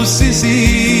pichus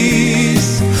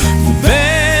Isis The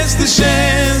beste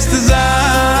schönste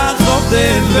Sach auf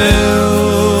der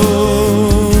Welt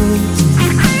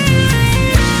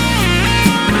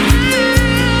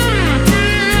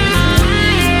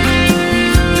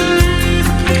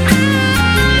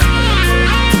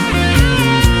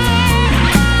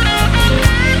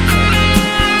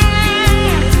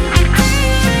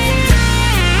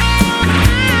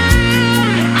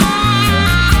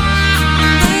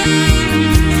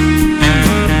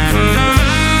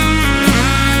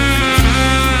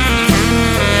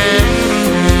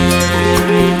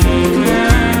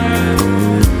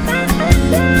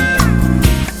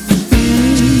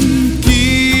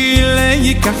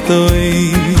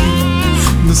Kachtoi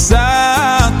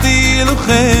Nusati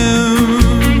luchem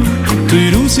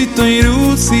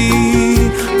Toirusi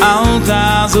Al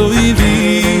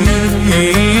tazoivi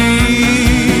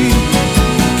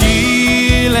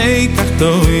Kilei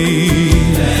kachtoi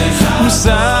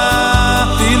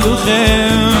Nusati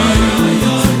luchem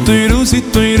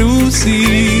Toirusi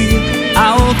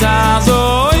Al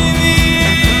tazoivi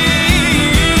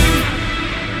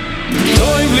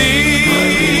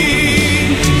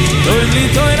Toiv li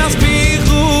toinas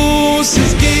pichus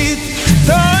Iskit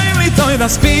Toiv li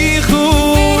toinas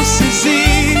pichus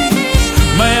Isis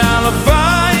Mai ala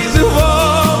faiz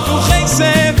Uvov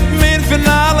Uchesem Mir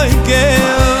finale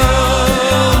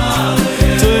geld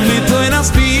Toiv li toinas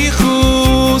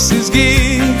pichus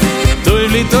Iskit Toiv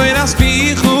li toinas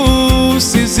pichus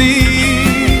Isis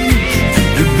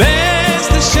The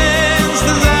beste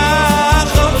schönste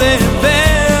Sach auf der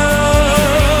Welt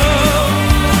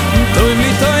Toiv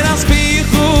li toinas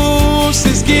pichus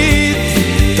Iskit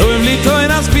Toiv li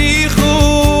toinas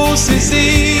pichus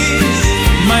Isis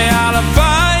Mai ala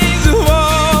faiz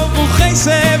Uvov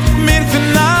Uchesem Mir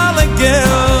finale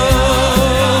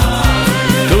geld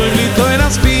Toiv li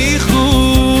toinas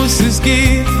pichus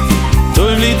Iskit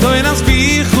Toiv li toinas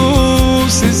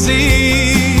pichus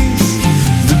Isis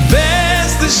The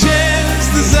beste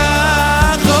schönste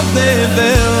Sach auf der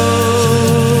Welt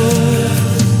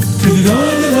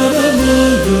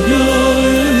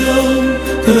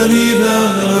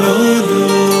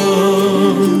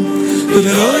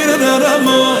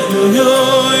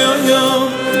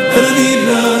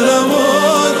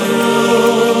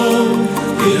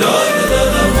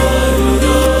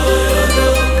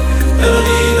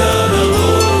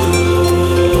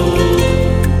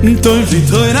Toiv li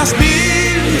toinas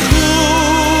pichus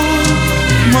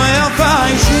Mai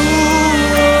alfaiz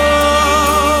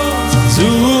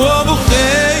Uvov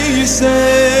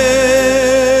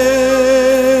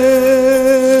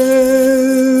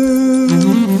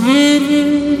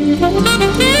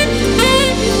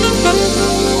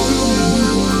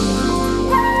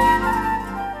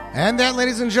And that,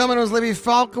 ladies and gentlemen, was Levi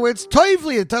Falkowitz.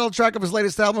 Toivli, the title track of his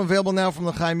latest album, available now from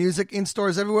L'chaim Music, in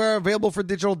stores everywhere, available for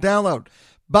digital download.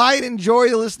 Buy it, enjoy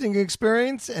the listening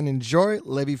experience, and enjoy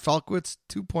Levi Falkowitz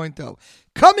 2.0.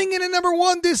 Coming in at number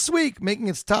 1 this week, making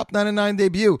its top 99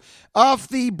 debut, off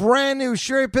the brand new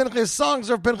Shiri Pinchas Songs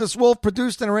of Pinchas Wolf,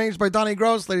 produced and arranged by Donnie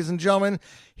Gross. Ladies and gentlemen,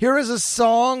 here is a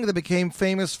song that became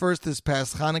famous first this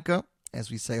past Hanukkah. As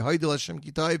we say, Hoidel Hashem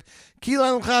Kitayv,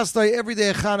 Kilan Chastai,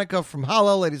 everyday Hanukkah from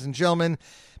Hallel, ladies and gentlemen,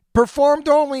 performed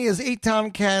only as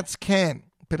 8-Town Cats can.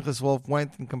 Pinchas Wolf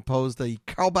went and composed a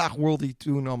Carlbach worldy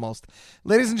tune almost.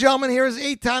 Ladies and gentlemen, here is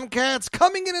 8-Town Cats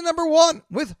coming in at number 1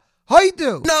 with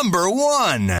Hoidu. Number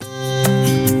 1.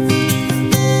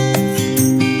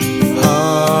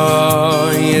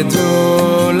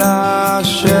 Hoidu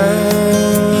Lashem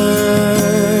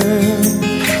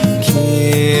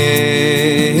Kitay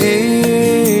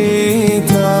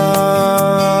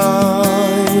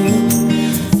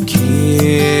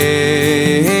Kilei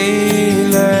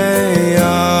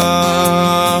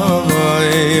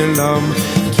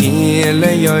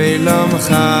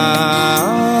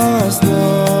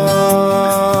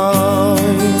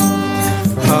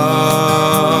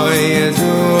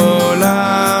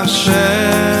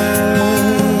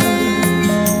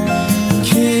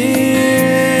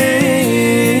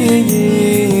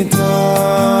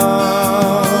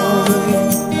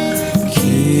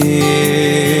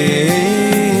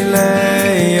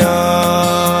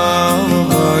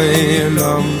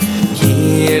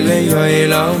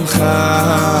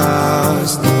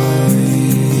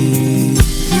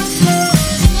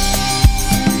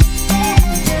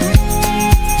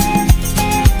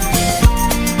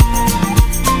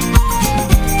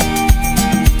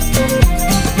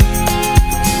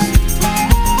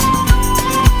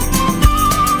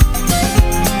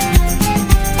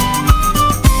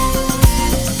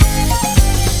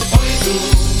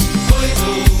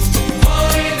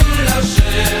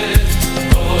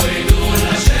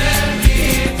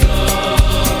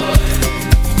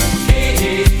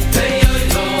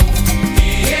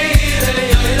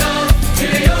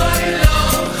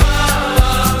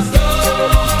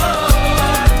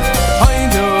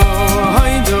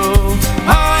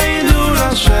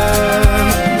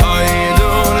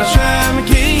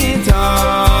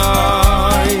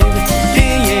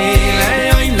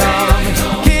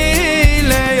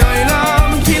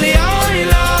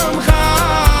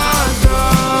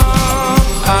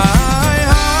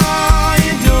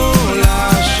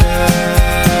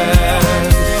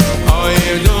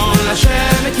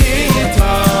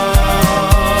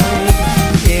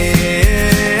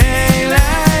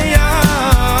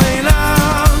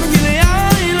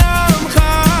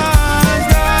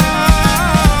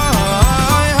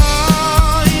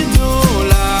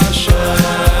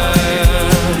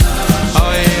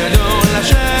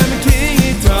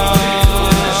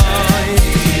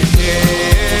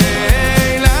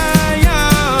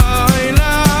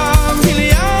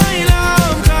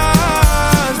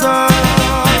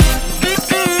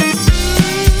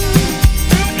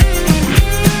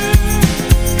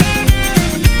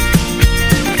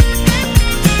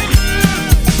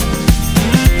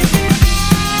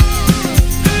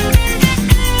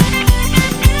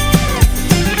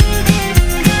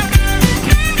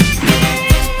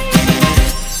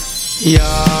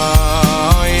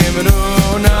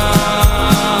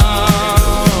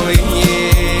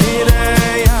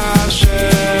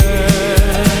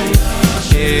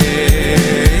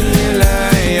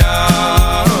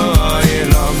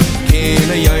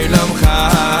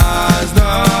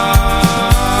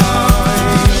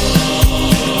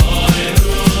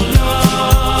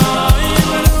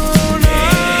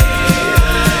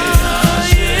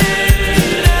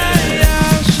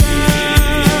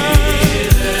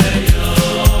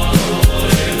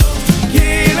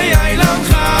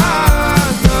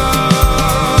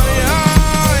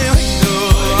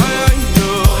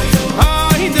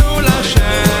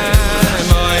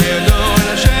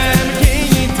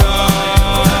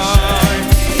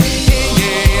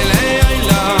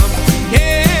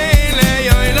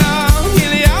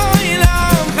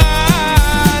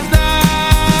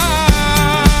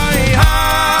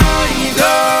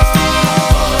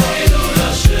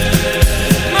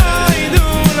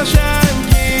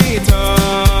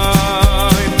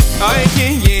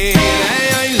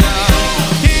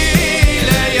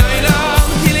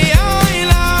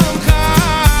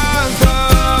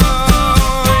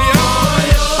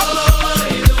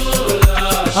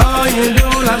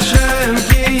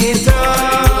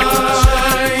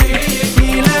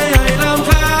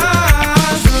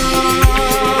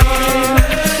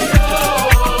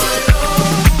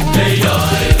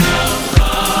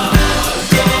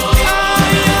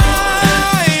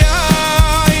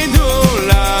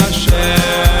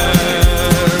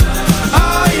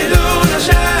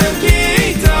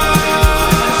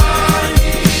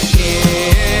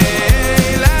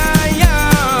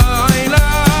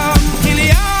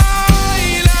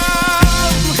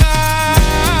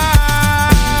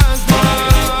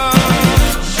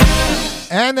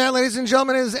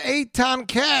gentlemen, is Eitan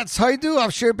Katz. How you do?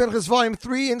 I've shared Pinchas Volume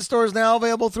 3 in stores now,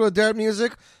 available through Aderet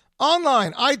Music,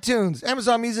 online, iTunes,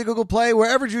 Amazon Music, Google Play,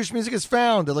 wherever Jewish music is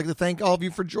found. I'd like to thank all of you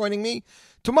for joining me.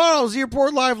 Tomorrow's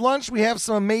Airport Live Lunch, we have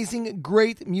some amazing,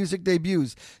 great music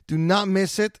debuts. Do not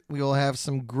miss it. We will have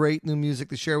some great new music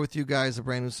to share with you guys. A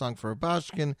brand new song for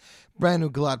Abashkin, brand new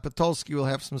Gilad Patolsky. We'll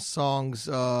have some songs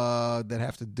that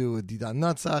have to do with Didan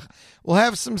Natzach. We'll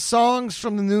have some songs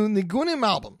from the new Nigunim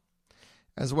album,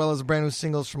 as well as brand new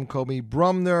singles from Kobe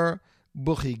Brumner,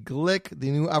 Buchi Glick,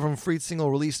 the new Avram Fried single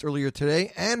released earlier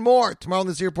today, and more tomorrow on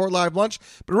this Airport Live Lunch.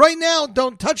 But right now,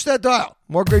 don't touch that dial.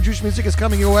 More great Jewish music is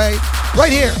coming your way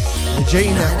right here on the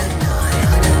JE Network.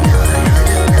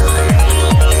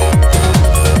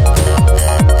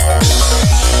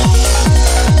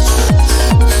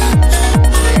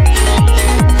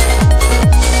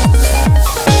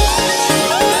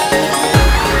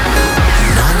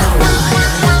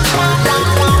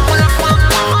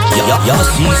 Y'all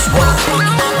see swag.